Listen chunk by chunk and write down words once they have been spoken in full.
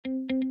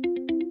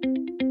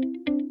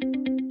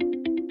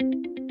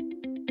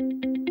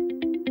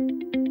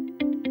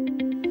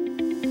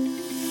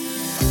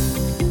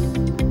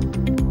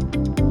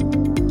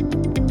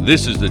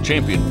This is the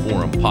Champion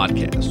Forum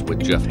podcast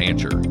with Jeff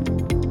Hancher,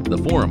 the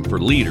forum for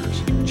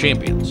leaders,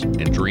 champions,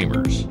 and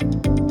dreamers.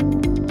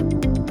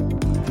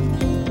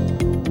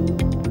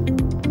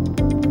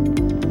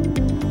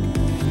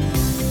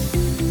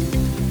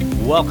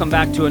 Welcome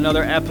back to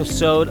another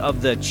episode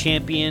of the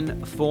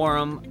Champion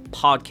Forum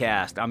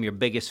podcast. I'm your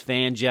biggest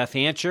fan, Jeff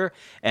Hancher,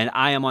 and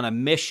I am on a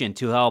mission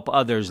to help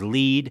others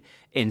lead,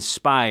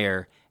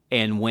 inspire,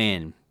 and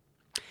win.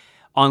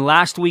 On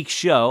last week's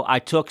show, I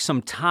took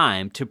some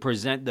time to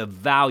present the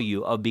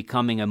value of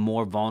becoming a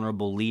more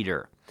vulnerable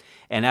leader.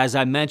 And as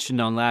I mentioned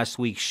on last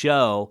week's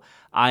show,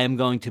 I am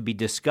going to be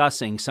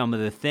discussing some of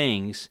the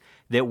things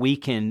that we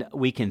can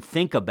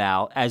think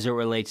about as it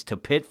relates to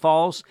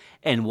pitfalls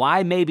and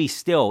why maybe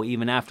still,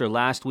 even after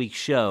last week's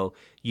show,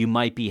 you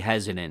might be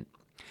hesitant.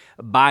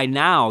 By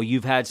now,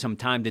 you've had some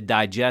time to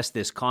digest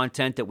this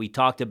content that we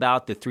talked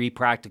about, the 3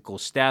 practical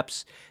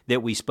steps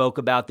that we spoke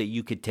about that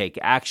you could take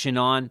action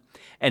on.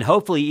 And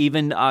hopefully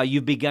even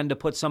you've begun to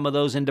put some of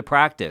those into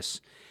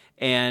practice.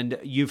 And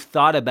you've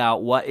thought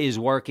about what is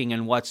working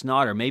and what's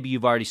not, or maybe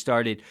you've already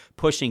started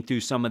pushing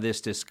through some of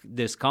this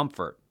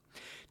discomfort.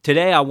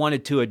 Today, I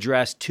wanted to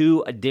address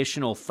 2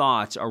 additional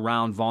thoughts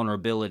around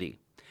vulnerability.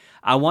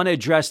 I want to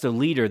address the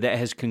leader that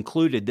has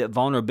concluded that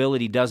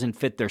vulnerability doesn't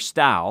fit their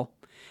style.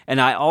 And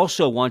I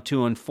also want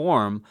to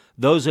inform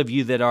those of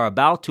you that are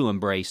about to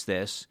embrace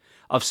this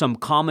of some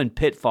common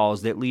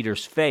pitfalls that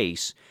leaders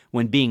face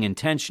when being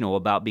intentional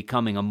about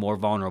becoming a more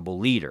vulnerable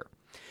leader.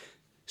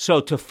 So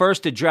to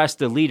first address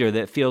the leader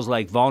that feels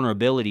like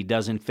vulnerability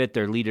doesn't fit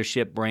their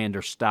leadership brand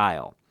or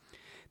style.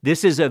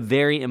 This is a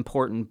very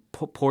important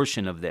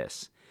portion of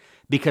this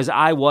because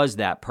I was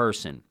that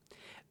person.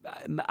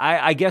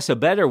 I guess a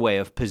better way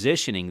of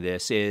positioning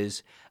this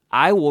is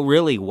I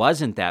really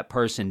wasn't that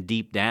person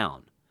deep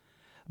down.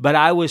 But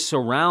I was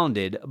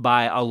surrounded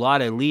by a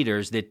lot of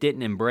leaders that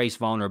didn't embrace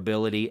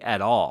vulnerability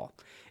at all.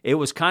 It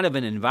was kind of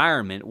an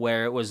environment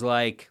where it was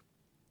like,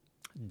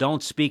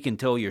 don't speak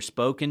until you're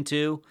spoken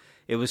to.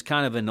 It was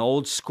kind of an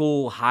old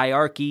school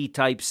hierarchy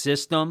type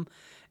system,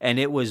 and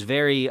it was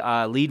very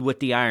lead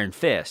with the iron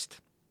fist.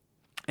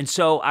 And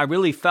so I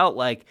really felt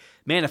like,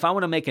 man, if I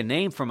want to make a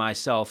name for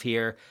myself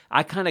here,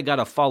 I kind of got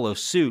to follow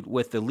suit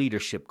with the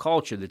leadership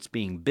culture that's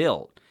being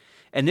built.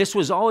 And this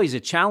was always a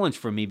challenge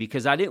for me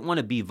because I didn't want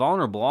to be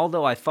vulnerable.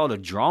 Although I felt a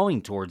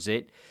drawing towards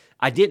it,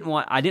 I didn't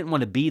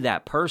want to be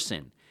that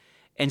person.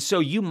 And so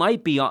you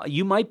might be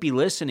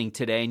listening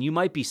today, and you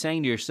might be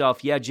saying to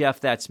yourself, "Yeah, Jeff,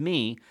 that's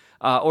me,"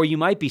 or you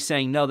might be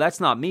saying, "No, that's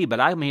not me." But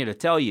I'm here to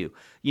tell you,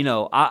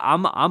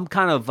 I'm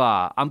kind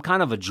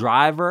of a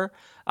driver.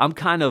 I'm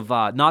kind of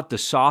not the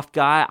soft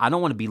guy. I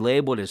don't want to be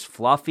labeled as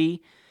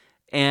fluffy,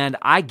 and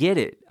I get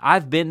it.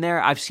 I've been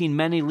there. I've seen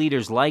many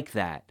leaders like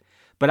that.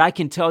 But I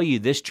can tell you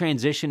this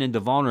transition into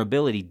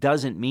vulnerability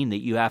doesn't mean that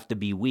you have to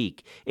be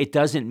weak. It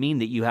doesn't mean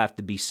that you have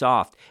to be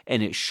soft.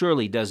 And it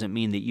surely doesn't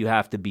mean that you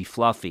have to be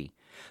fluffy.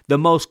 The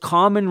most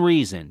common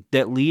reason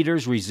that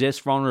leaders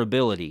resist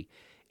vulnerability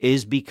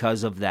is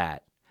because of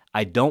that.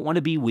 I don't want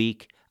to be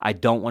weak. I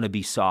don't want to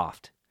be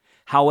soft.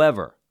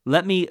 However,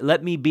 let me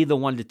be the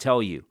one to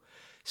tell you,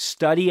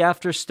 study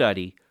after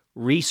study,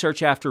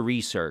 research after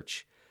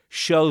research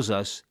shows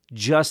us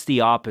just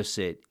the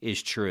opposite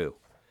is true.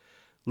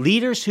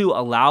 Leaders who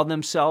allow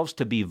themselves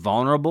to be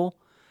vulnerable,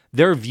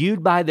 they're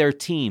viewed by their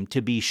team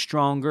to be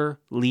stronger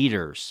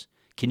leaders.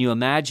 Can you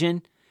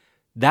imagine?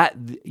 That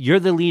you're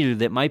the leader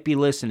that might be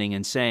listening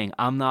and saying,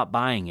 I'm not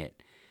buying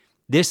it.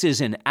 This is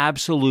an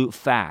absolute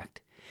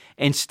fact.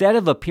 Instead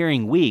of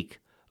appearing weak,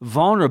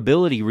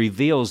 vulnerability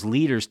reveals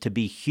leaders to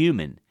be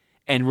human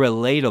and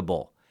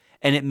relatable,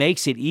 and it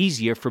makes it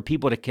easier for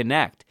people to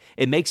connect.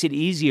 It makes it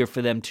easier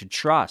for them to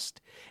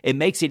trust. It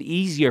makes it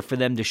easier for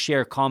them to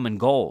share common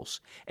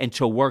goals and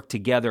to work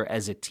together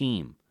as a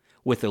team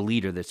with a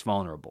leader that's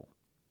vulnerable.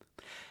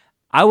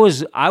 I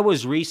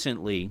was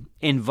recently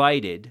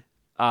invited,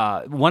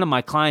 one of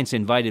my clients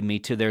invited me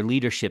to their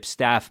leadership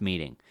staff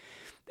meeting.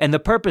 And the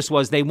purpose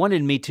was they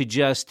wanted me to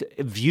just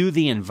view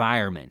the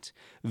environment,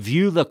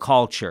 view the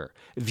culture,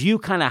 view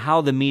kind of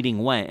how the meeting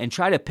went, and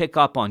try to pick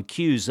up on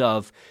cues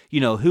of,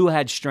 who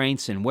had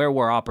strengths and where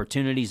were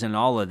opportunities and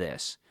all of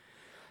this.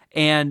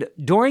 And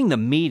during the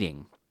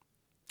meeting,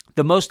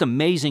 the most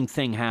amazing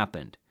thing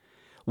happened.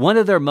 One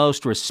of their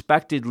most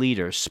respected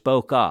leaders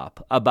spoke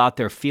up about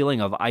their feeling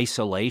of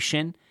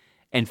isolation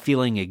and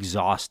feeling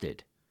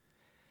exhausted.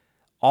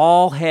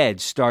 All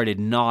heads started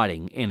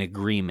nodding in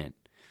agreement,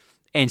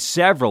 and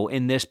several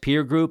in this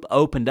peer group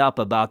opened up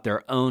about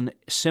their own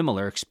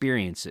similar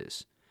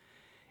experiences.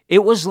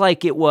 It was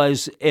like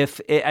as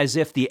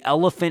if the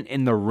elephant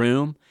in the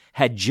room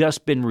had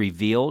just been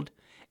revealed,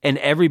 and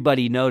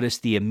everybody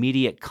noticed the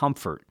immediate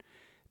comfort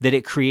that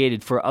it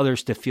created for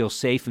others to feel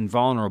safe and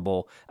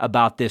vulnerable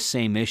about this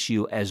same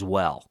issue as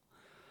well.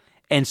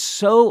 And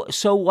so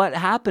what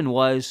happened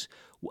was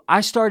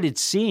I started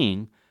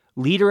seeing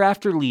leader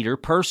after leader,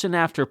 person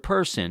after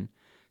person,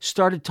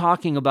 started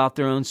talking about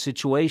their own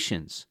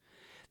situations.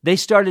 They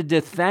started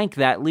to thank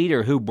that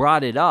leader who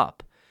brought it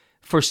up.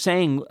 for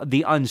saying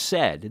the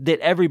unsaid that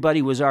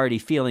everybody was already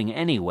feeling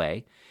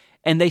anyway,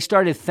 and they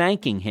started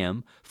thanking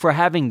him for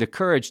having the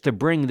courage to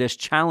bring this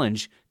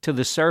challenge to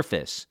the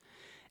surface.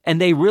 And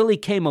they really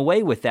came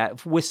away with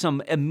that, with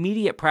some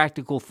immediate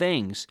practical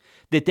things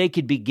that they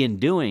could begin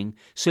doing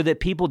so that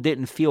people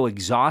didn't feel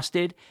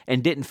exhausted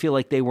and didn't feel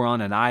like they were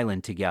on an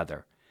island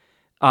together,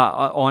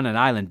 on an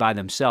island by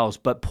themselves,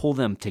 but pull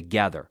them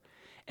together.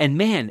 And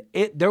man,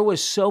 there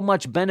was so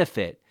much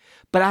benefit.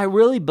 But I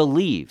really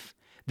believe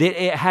that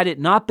had it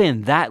not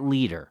been that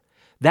leader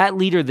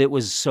that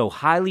was so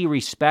highly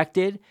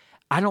respected,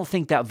 I don't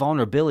think that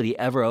vulnerability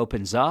ever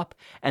opens up,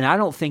 and I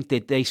don't think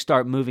that they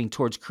start moving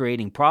towards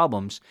creating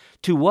problems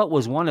to what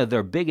was one of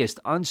their biggest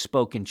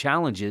unspoken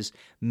challenges,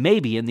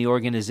 maybe in the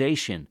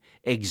organization: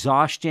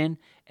 exhaustion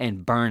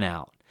and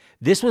burnout.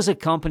 This was a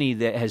company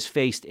that has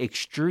faced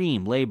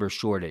extreme labor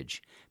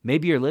shortage.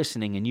 Maybe you're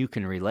listening and you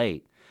can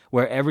relate,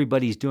 where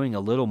everybody's doing a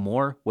little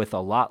more with a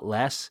lot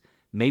less.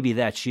 Maybe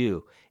that's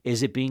you.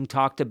 Is it being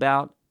talked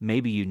about?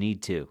 Maybe you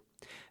need to.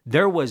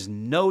 There was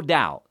no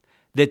doubt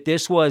that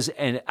this was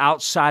an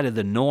outside of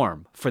the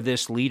norm for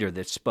this leader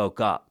that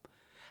spoke up.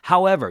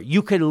 However,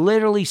 you could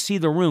literally see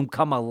the room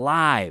come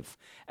alive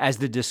as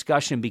the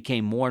discussion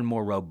became more and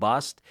more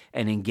robust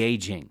and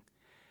engaging.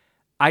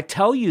 I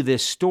tell you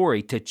this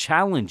story to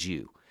challenge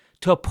you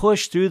to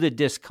push through the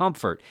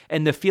discomfort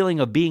and the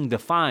feeling of being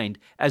defined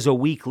as a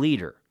weak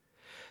leader.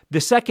 The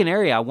second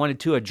area I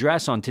wanted to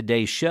address on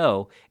today's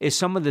show is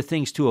some of the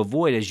things to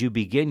avoid as you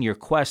begin your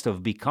quest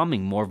of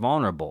becoming more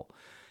vulnerable.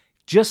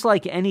 Just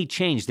like any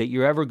change that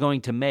you're ever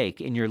going to make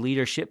in your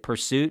leadership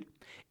pursuit,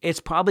 it's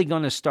probably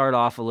going to start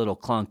off a little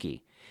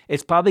clunky.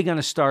 It's probably going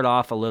to start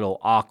off a little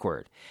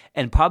awkward.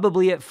 And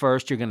probably at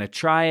first you're going to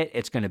try it,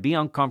 it's going to be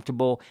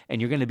uncomfortable, and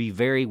you're going to be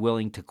very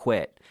willing to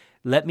quit.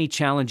 Let me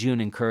challenge you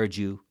and encourage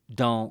you,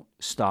 don't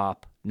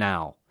stop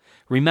now.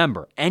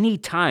 Remember, any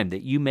time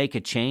that you make a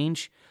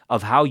change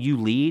of how you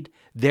lead,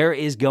 there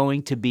is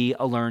going to be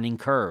a learning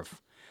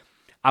curve.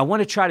 I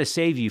want to try to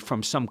save you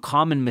from some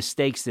common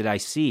mistakes that I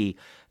see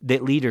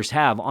that leaders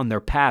have on their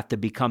path to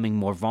becoming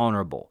more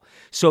vulnerable.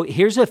 So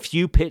here's a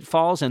few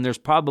pitfalls, and there's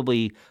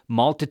probably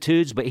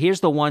multitudes, but here's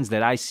the ones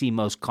that I see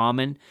most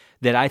common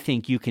that I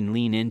think you can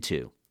lean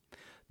into.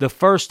 The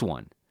first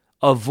one,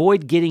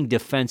 avoid getting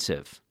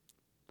defensive.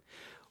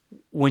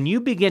 When you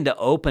begin to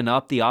open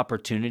up the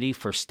opportunity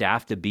for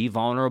staff to be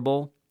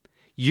vulnerable,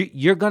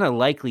 you're going to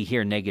likely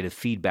hear negative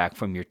feedback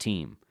from your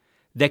team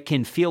that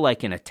can feel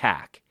like an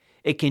attack.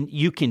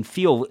 You can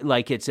feel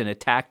like it's an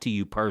attack to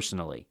you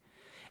personally.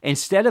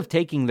 Instead of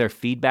taking their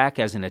feedback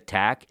as an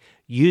attack,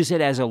 use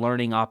it as a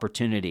learning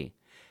opportunity.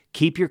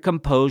 Keep your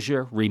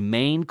composure,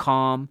 remain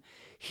calm,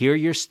 hear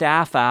your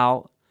staff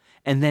out,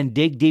 and then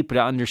dig deeper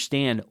to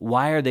understand,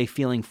 why are they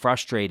feeling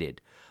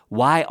frustrated?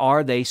 Why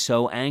are they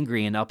so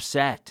angry and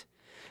upset?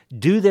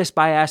 Do this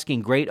by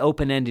asking great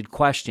open-ended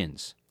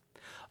questions.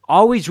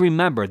 Always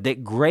remember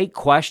that great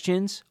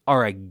questions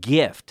are a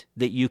gift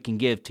that you can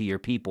give to your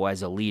people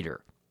as a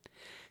leader.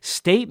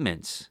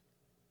 Statements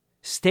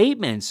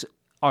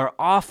are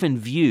often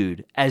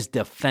viewed as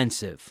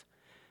defensive.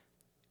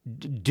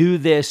 Do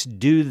this,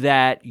 do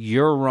that,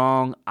 you're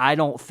wrong, I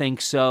don't think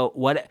so.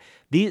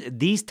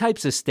 These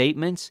types of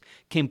statements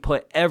can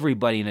put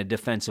everybody in a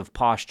defensive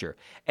posture.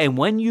 And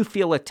when you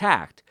feel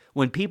attacked,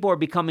 when people are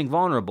becoming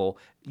vulnerable,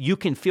 you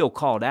can feel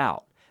called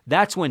out.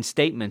 That's when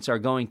statements are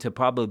going to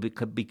probably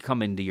be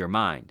coming to your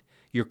mind.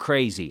 You're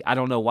crazy. I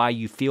don't know why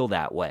you feel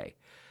that way.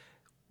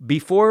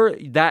 Before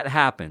that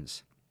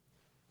happens,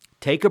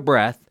 take a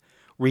breath,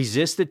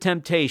 resist the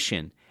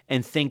temptation,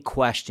 and think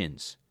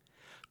questions.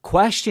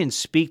 Questions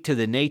speak to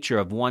the nature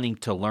of wanting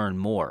to learn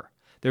more.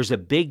 There's a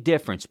big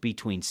difference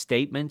between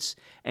statements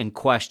and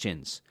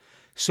questions.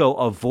 So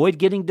avoid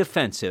getting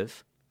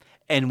defensive.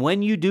 And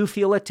when you do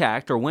feel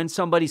attacked, or when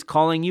somebody's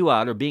calling you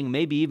out or being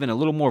maybe even a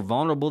little more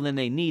vulnerable than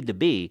they need to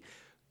be,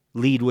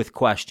 lead with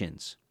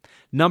questions.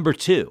 Number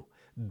 2,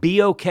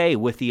 be okay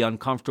with the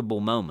uncomfortable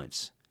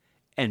moments.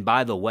 And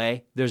by the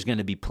way, there's going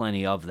to be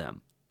plenty of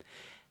them.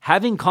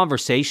 Having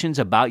conversations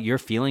about your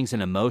feelings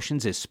and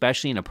emotions,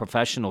 especially in a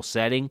professional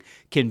setting,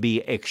 can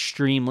be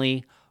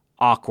extremely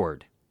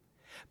awkward.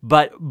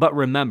 But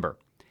remember,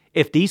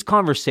 if these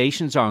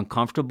conversations are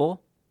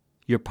uncomfortable,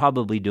 you're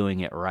probably doing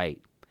it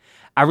right.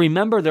 I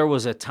remember there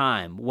was a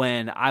time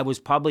when I was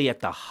probably at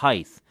the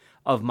height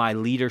of my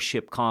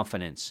leadership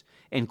confidence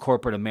in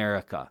corporate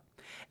America.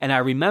 And I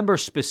remember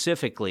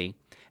specifically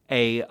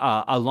a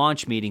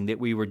launch meeting that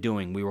we were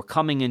doing. We were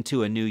coming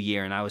into a new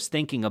year, and I was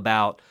thinking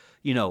about,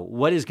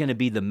 what is going to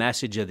be the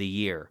message of the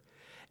year?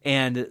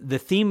 And the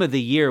theme of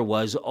the year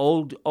was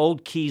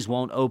old keys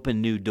won't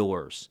open new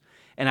doors.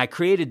 And I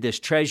created this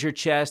treasure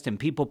chest, and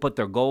people put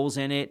their goals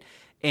in it.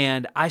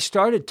 And I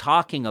started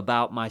talking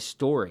about my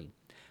story.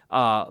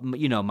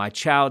 My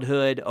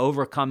childhood,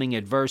 overcoming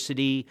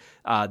adversity,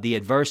 the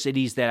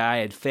adversities that I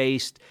had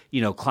faced,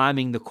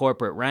 climbing the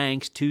corporate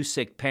ranks, 2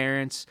 sick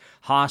parents,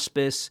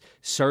 hospice,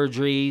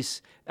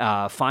 surgeries,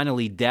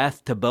 finally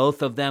death to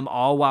both of them,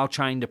 all while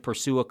trying to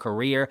pursue a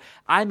career.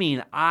 I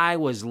mean, I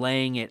was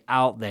laying it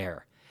out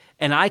there.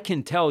 And I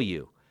can tell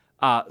you,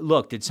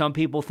 look, did some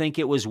people think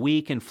it was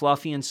weak and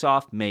fluffy and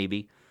soft?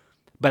 Maybe.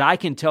 But I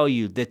can tell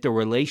you that the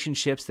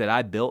relationships that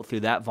I built through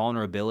that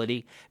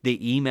vulnerability, the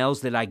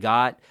emails that I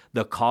got,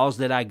 the calls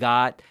that I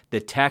got, the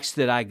texts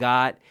that I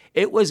got,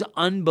 it was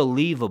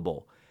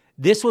unbelievable.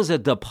 This was a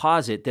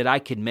deposit that I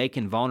could make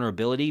in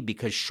vulnerability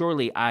because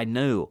surely I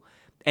knew,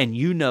 and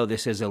you know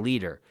this as a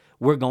leader,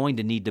 we're going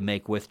to need to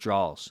make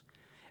withdrawals.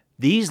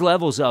 These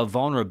levels of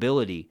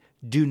vulnerability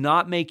do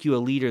not make you a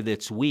leader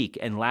that's weak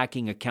and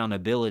lacking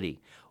accountability.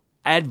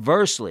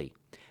 Adversely,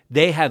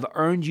 they have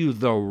earned you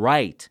the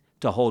right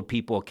to hold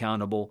people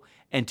accountable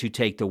and to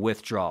take the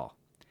withdrawal.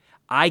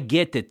 I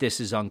get that this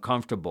is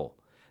uncomfortable.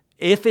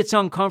 If it's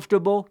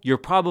uncomfortable, you're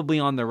probably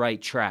on the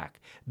right track.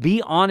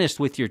 Be honest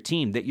with your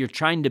team that you're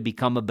trying to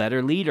become a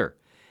better leader.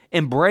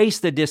 Embrace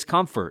the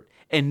discomfort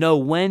and know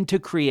when to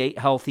create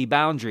healthy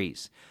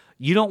boundaries.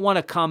 You don't want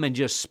to come and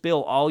just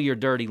spill all your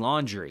dirty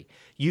laundry.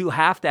 You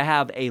have to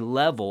have a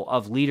level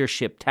of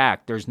leadership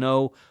tact. There's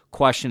no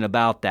question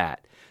about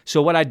that.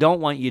 So what I don't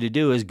want you to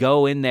do is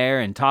go in there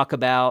and talk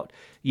about,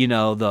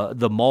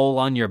 the mole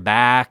on your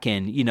back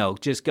and,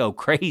 just go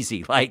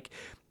crazy. Like,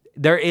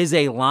 there is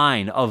a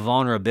line of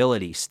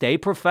vulnerability. Stay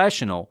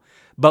professional,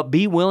 but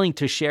be willing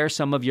to share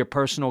some of your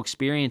personal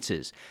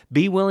experiences.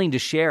 Be willing to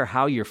share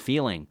how you're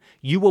feeling.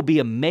 You will be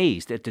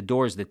amazed at the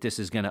doors that this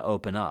is going to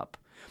open up.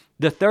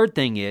 The third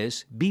thing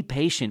is be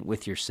patient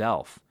with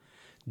yourself.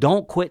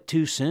 Don't quit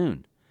too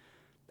soon.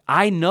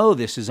 I know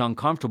this is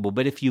uncomfortable,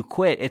 but if you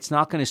quit, it's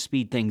not going to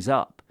speed things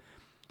up.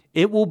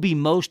 It will be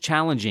most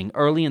challenging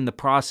early in the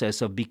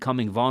process of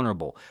becoming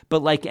vulnerable,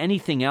 but like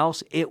anything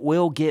else, it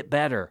will get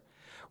better.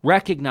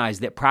 Recognize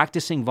that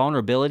practicing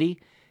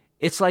vulnerability,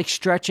 it's like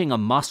stretching a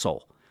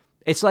muscle.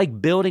 It's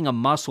like building a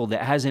muscle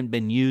that hasn't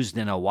been used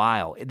in a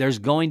while. There's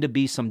going to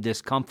be some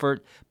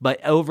discomfort,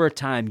 but over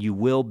time, you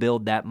will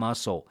build that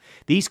muscle.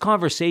 These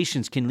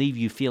conversations can leave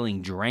you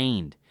feeling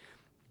drained.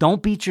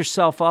 Don't beat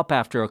yourself up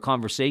after a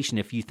conversation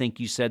if you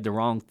think you said the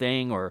wrong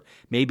thing or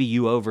maybe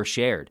you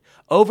overshared.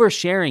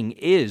 Oversharing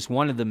is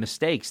one of the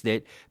mistakes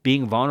that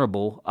being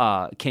vulnerable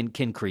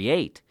can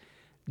create.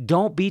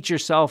 Don't beat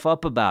yourself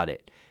up about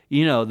it.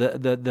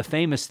 The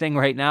famous thing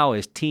right now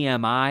is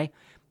TMI,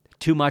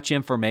 too much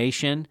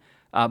information.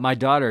 My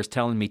daughter is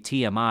telling me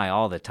TMI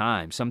all the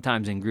time.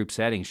 Sometimes in group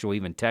settings, she'll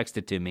even text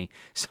it to me,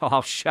 so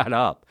I'll shut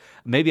up.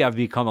 Maybe I've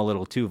become a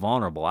little too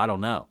vulnerable. I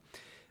don't know.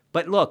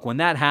 But look, when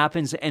that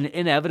happens, and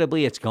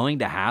inevitably it's going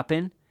to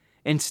happen,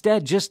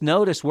 instead just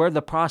notice where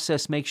the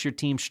process makes your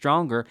team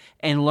stronger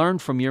and learn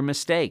from your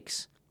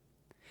mistakes.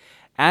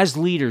 As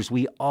leaders,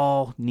 we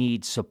all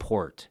need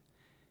support.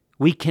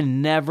 We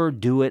can never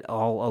do it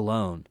all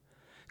alone.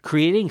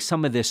 Creating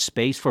some of this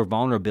space for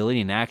vulnerability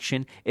and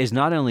action is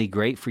not only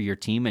great for your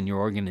team and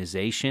your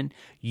organization,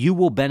 you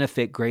will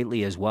benefit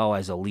greatly as well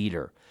as a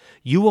leader.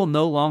 You will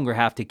no longer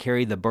have to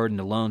carry the burden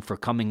alone for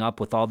coming up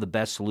with all the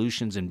best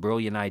solutions and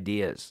brilliant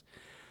ideas.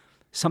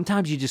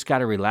 Sometimes you just got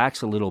to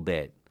relax a little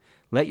bit.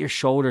 Let your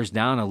shoulders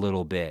down a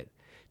little bit.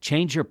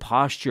 Change your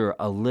posture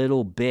a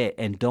little bit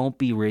and don't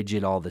be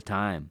rigid all the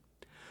time.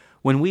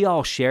 When we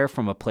all share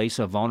from a place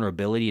of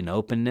vulnerability and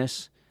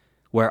openness,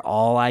 where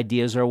all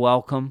ideas are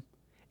welcome,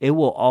 it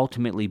will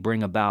ultimately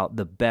bring about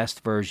the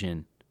best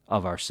version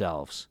of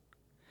ourselves.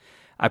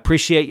 I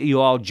appreciate you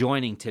all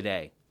joining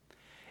today.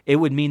 It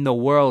would mean the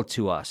world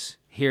to us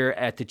here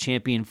at the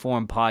Champion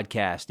Forum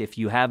podcast, if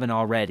you haven't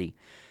already,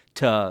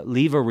 to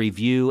leave a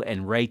review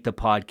and rate the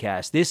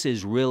podcast. This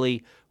is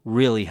really,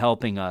 really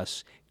helping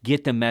us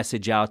get the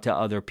message out to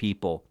other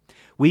people.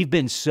 We've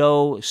been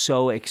so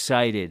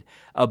excited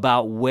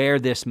about where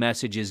this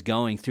message is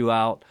going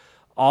throughout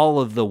all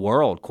of the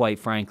world, quite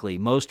frankly.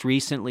 Most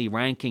recently,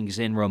 rankings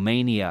in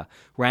Romania,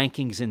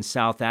 rankings in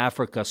South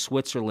Africa,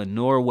 Switzerland,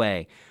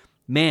 Norway.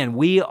 Man,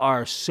 we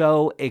are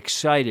so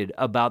excited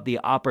about the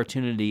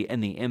opportunity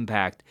and the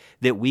impact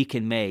that we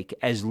can make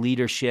as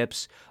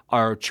leaderships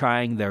are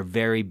trying their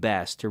very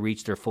best to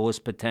reach their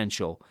fullest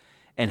potential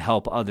and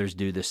help others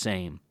do the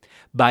same.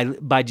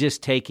 By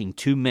just taking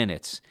 2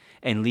 minutes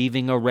and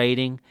leaving a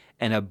rating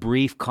and a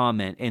brief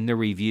comment in the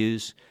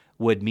reviews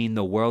would mean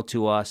the world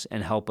to us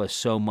and help us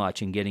so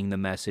much in getting the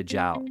message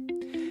out.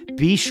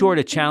 Be sure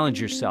to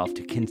challenge yourself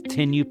to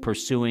continue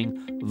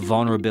pursuing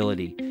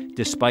vulnerability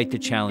despite the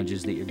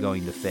challenges that you're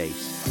going to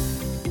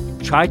face.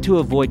 Try to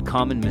avoid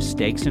common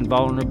mistakes in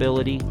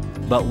vulnerability,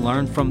 but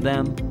learn from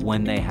them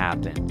when they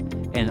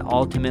happen. And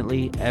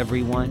ultimately,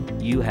 everyone,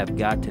 you have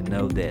got to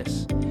know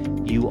this.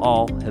 You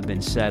all have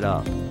been set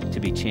up to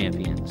be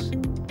champions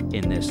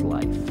in this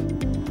life.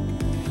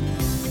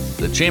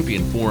 The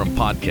Champion Forum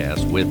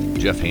podcast with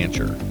Jeff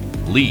Hancher.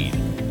 Lead,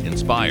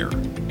 inspire,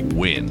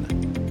 win.